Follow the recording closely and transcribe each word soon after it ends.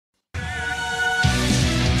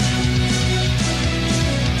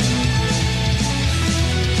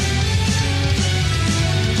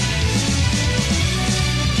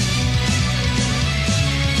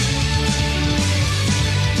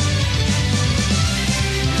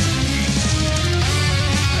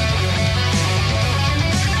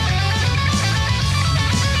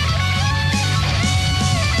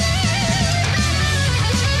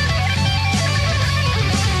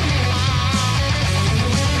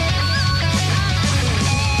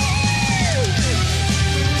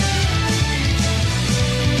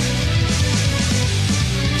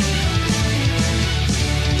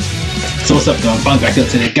what's up, though? I'm finally back up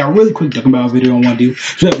today. Got a really quick DragonBallZ video I want to do.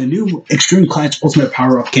 So we have the new Extreme Clash Ultimate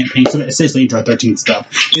Power Up campaign. So essentially Android 13 stuff.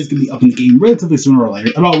 It's going to be up in the game relatively sooner or later.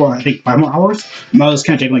 About, well, I think 5 more hours. I was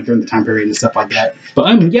kind of checking like during the time period and stuff like that.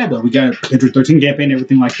 But yeah, though, we got Android 13 campaign and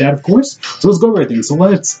everything like that, of course. So let's go over everything. So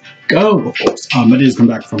let's go, of course. I just come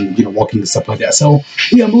back from, walking and stuff like that. So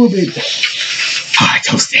yeah, I'm a little bit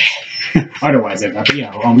toasted. Otherwise, but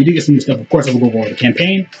yeah, we did get some new stuff. Of course, I will go over the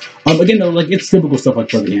campaign. Again, though, like it's typical stuff like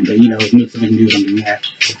for the game, but there's new stuff we can do something that.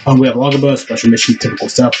 We have DragonBallZ, special mission, typical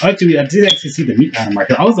stuff. I did actually see the meat item right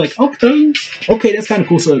here. I was like, okay, that's kind of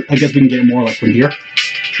cool. So I guess we can get more like from here,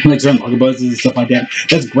 like certain DragonBallZ and stuff like that.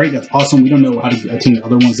 That's great. That's awesome. We don't know how to attain the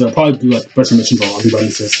other ones. They'll probably do like special missions or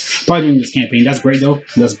DragonBallZ. Probably doing this campaign. That's great though.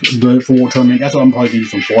 That's good for War Tournament. That's what I'm probably going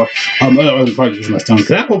to use them for. I'll probably use my stones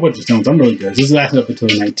because I have a whole bunch of stones. I'm really good. This is lasting up until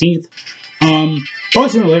the 19th. Probably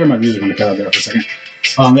sooner or later my views are going to cut out there for a second.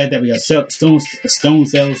 That we got stone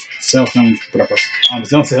cells, cell stones, whatever.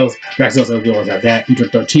 Stone cells, back cell cells, we always have that. Enter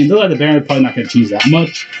 13. Those are the banner, probably not going to change that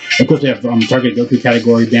much. Of course, we have target Goku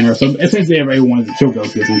category banner. So essentially, everyone wants to kill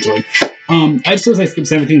Goku essentially. I still say skip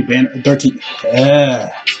 17 banner, 13.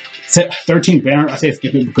 13 banner. I say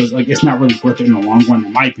skip it because like it's not really worth it in the long run,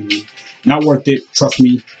 in my opinion. Not worth it. Trust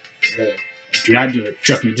me. Do not do it.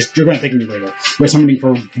 Trust me. You're gonna thank me later. We're summoning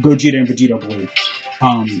for Gogeta and Vegeta Blue.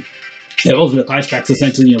 Yeah, those are the clash packs.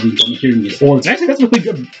 Essentially, we come here and get orbs. Actually, that's really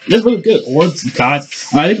good. That's really good. Orbs,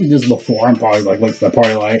 gods. I think we did this before. I'm probably like the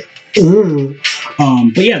party like.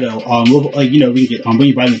 But yeah, though, we can get when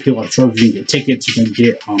you buy the PL trophies, you can get tickets. You can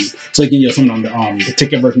get so like someone on the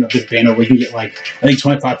ticket version of this banner, where you can get like I think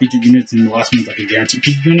 25 featured units, and the last one's like a guaranteed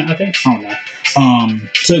featured unit. I think I don't know.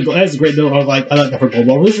 So that's great though. I like that for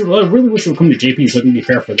Global. I really wish it would come to JP so it can be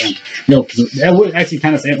fair for them. Because that would actually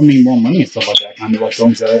kind of save me more money and stuff like that. Kind of like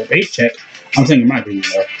going to a base check. I'm saying in my opinion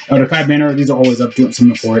though. The 5 banner, these are always up doing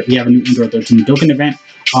something for it. We have a new Android 13 Dokkan event.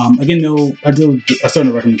 Again, though, I started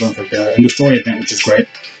to recommend going for the new story event, which is great.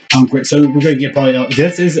 Great. So we're gonna get probably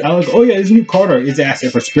this is oh yeah, this new Carter is the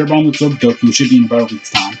asset for Spirit Bomb with Goku. Should be in about a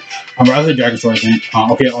week's time. Rather Dragon Story event.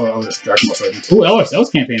 Okay, this DragonBallZ event. Oh, LSL's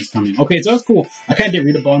campaign is coming. Okay, so that's cool. I kind of did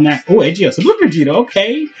read up on that. Oh, AGL. So look Vegeta.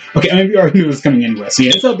 Okay. I mean we already knew it was coming anyway. So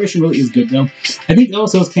yeah, this celebration really is good though. I think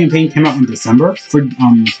LSL's campaign came out in December for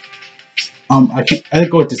I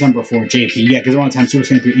think go with December for JP. Yeah, because around the time Super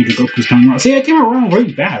Saiyan 3 Angel Goku's coming out. So yeah, it came out around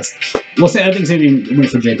really fast. Well, I think same thing went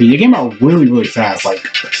for JP. It came out really fast. Like,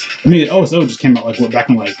 I mean, OSO just came out like back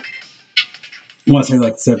in like I want to say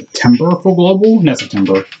like September for global. Not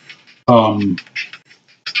September. No,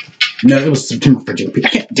 it was September for JP. I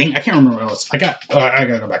can't remember what else. I gotta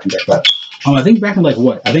go back and check that. I think back in like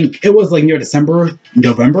what? I think it was like near December,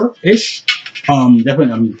 November-ish.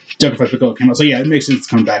 Definitely, Juggerfly Piccolo came out. So yeah, it makes sense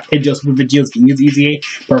to come back. It just with Vegeta's getting his EZA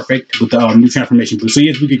perfect with the new transformation boost. So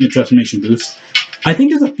yes, we could get transformation boost. I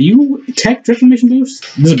think there's a few tech transformation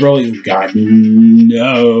boosts. This is really God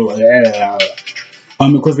no. Yeah.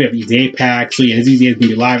 Of course, we have EZA pack. So yeah, his EZA is gonna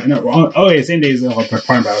be live. Oh yeah, same day as part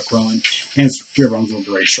about Krillin and Spirit Bombs will be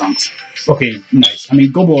very strong. Okay, nice. I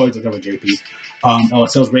mean, Go Boys are with JP.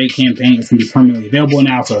 Sales raid campaign is gonna be permanently available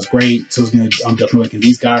now, so it's great. So it's gonna definitely look at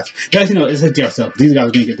these guys. But actually, no, it's a DRL. These guys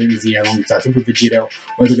are gonna get their EZA alongside Super Vegeta,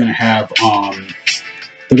 or they're gonna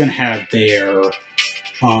have their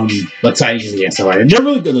let's say easy and stuff like that. They're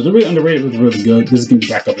really good though. They're really underrated, but they're really good. This is gonna be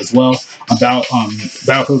backed up as well.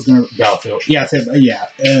 Battlefield's gonna Battlefield's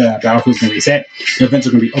gonna reset. The events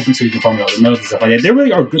are gonna be open so you can follow all the medals and stuff like that. They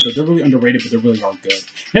really are good though. They're really underrated, but they really are good.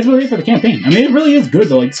 And that's really it for the campaign. I mean, it really is good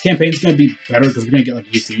though. Like this campaign is gonna be better because we're gonna get like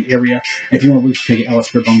a UC area. If you want, we can get LS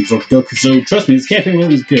Spirit Bombs or Goku. So trust me, this campaign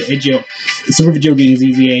really is good. AGL, Super Vegeta getting his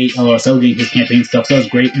EZA, LSL getting his campaign stuff. So that's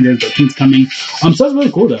great. And there's the teams coming. So that's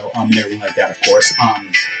really cool though. And everything like that, of course.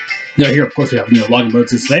 Here, of course, we have login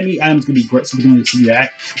modes. So any item's gonna be great, so we're gonna see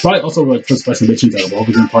that. Probably also like for special missions as well.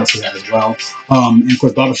 We're gonna probably see that as well. And of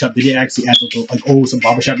course, Baba Shop, they did actually add some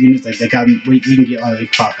Baba Shop units. Like they got we can get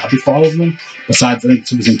like 5 copies for all of them. Besides, I think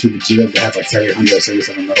Super Saiyan 2 Vegeta that has like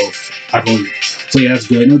 777 medals, I believe. So yeah, that's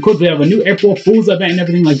good. And of course, we have a new April Fool's event and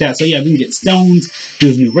everything like that. So yeah, we can get stones.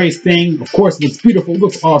 There's a new race thing. Of course, it looks beautiful. It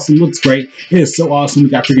looks awesome. Looks great. It is so awesome. We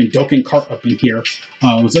got freaking Dokkan Cart up in here.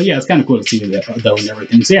 So yeah, it's kind of cool to see that though and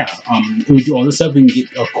everything. So yeah, we do all this stuff. We can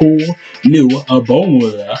get a cool new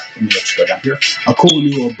Bowluma. Let me just go down here. A cool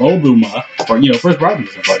new Bowluma for first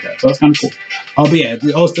brightness and stuff like that. So that's kind of cool. But yeah,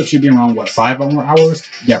 all this stuff should be around what 5 more hours?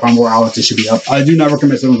 Yeah, 5 more hours. It should be up. I do not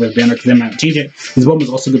recommend someone with banner because they might change it. This Bowluma is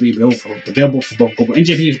also going to be available for both Global and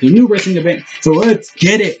JP for the new racing event. So let's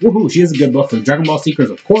get it. Woohoo! She has a good buff for the Dragon Ball Seekers,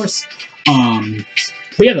 of course.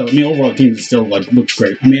 But yeah, though, I mean, overall, the team still like looks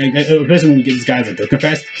great. I mean, especially when we get these guys at Dokkan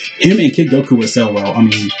Fest, him and Kid Goku would sell well. I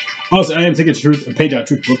mean, honestly, I am taking a page out of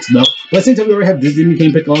Truth books though. But at the same time, we already have Disney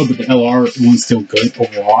King Piccolo, but the LR one's still good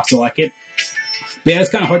overall. I still like it. But yeah, it's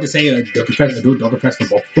kind of hard to say a Dokkan Fest for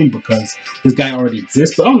both of them because this guy already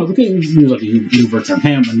exists. But I don't know, we can use like a new version of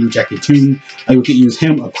him, a new Jackie Toon. Like we could use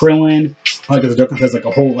him, a Krillin. Like the Dokkan Fest, like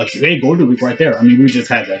a whole, like they Golden Week right there. I mean, we just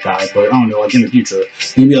had that guy, but I don't know, like in the future,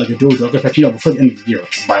 maybe like a dual Dokkan Fest, you know, before the end of the year.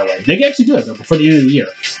 By the way, they can actually do it though before the end of the year.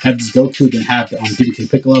 Have this Goku, then have the DBZ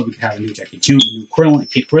Piccolo. We could have a new Jackie Toon, a new Krillin,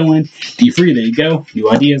 Kid Krillin, D3. There you go, new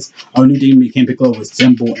ideas. Our new DBZ Piccolo with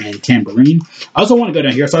Symbol and Tambourine. I also want to go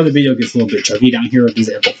down here. Sorry, the video gets a little bit chuggy down here. These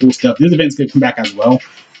are April Fool stuff. These events could come back as well.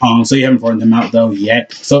 So you haven't farmed them out though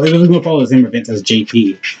yet. So if we're going to follow the same events as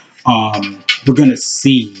JP, we're going to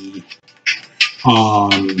see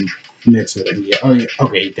next with it. Yeah. Oh yeah.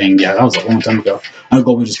 Okay. Thing. Yeah, that was a long time ago. I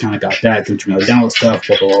know we just kind of got that through download stuff.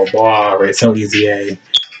 Blah blah blah. blah right. So EZA.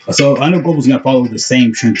 So I know Global's gonna follow the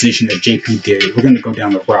same transition that JP did. We're gonna go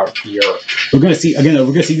down the route here. We're gonna see again.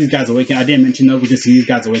 We're gonna see these guys awaken. I didn't mention though. We're gonna see these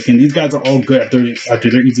guys awaken. These guys are all good after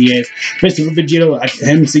their EZAs. Especially with Vegeta,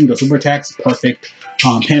 him seeing the super attacks, perfect.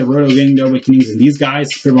 Panaroto getting the awakenings, and these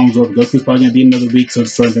guys, Spirit Bombs over Goku's probably gonna be another week, so the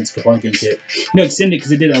story events could probably get extended because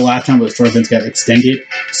they did that last time, but the story events got extended.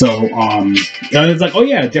 So it's like, oh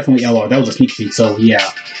yeah, definitely LR. That was a sneak peek. So yeah,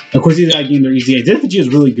 of course these guys getting their EZA. This Vegeta is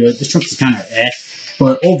really good. This Trunks is kind of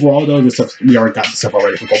but overall, though, this stuff we already got the stuff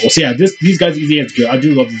already for Global. So yeah, these guys EZA is good. I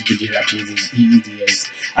do love this Vegeta actually. EZAs.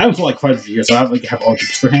 I haven't fought like 5 years, so I have all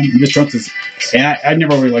tips for him. And this Trunks is, I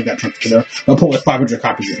never really liked that Trunks because I'll put like 500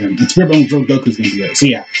 copies of him. And Spirit Bones Goku's gonna be good. So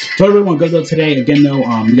yeah, so I really want to go though today. Again though,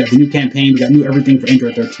 we got the new campaign, we got new everything for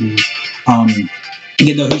Android 13.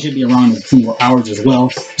 Again, though, he should be around in a few more hours as well.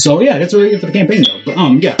 So, yeah, that's really good for the campaign, though.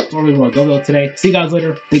 But, yeah, that's all we want to go, though, today. See you guys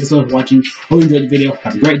later. Thank you so much for watching. Hope you enjoyed the video.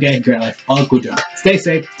 Have a great day, great life. All good job. Stay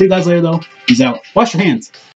safe. See you guys later, though. Peace out. Wash your hands.